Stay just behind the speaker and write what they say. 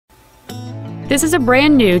This is a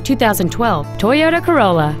brand new 2012 Toyota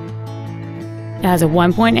Corolla. It has a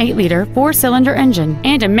 1.8-liter four-cylinder engine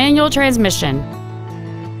and a manual transmission.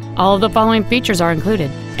 All of the following features are included: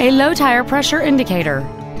 a low tire pressure indicator,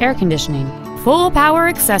 air conditioning, full power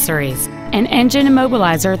accessories, an engine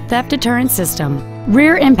immobilizer theft deterrent system,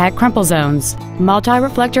 rear impact crumple zones,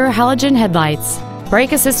 multi-reflector halogen headlights,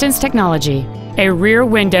 brake assistance technology, a rear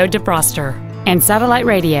window defroster, and satellite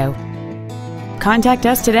radio. Contact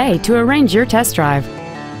us today to arrange your test drive.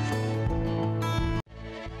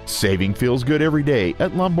 Saving feels good every day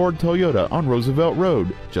at Lombard Toyota on Roosevelt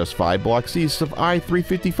Road, just 5 blocks east of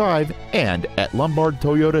I-355, and at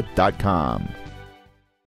lombardtoyota.com.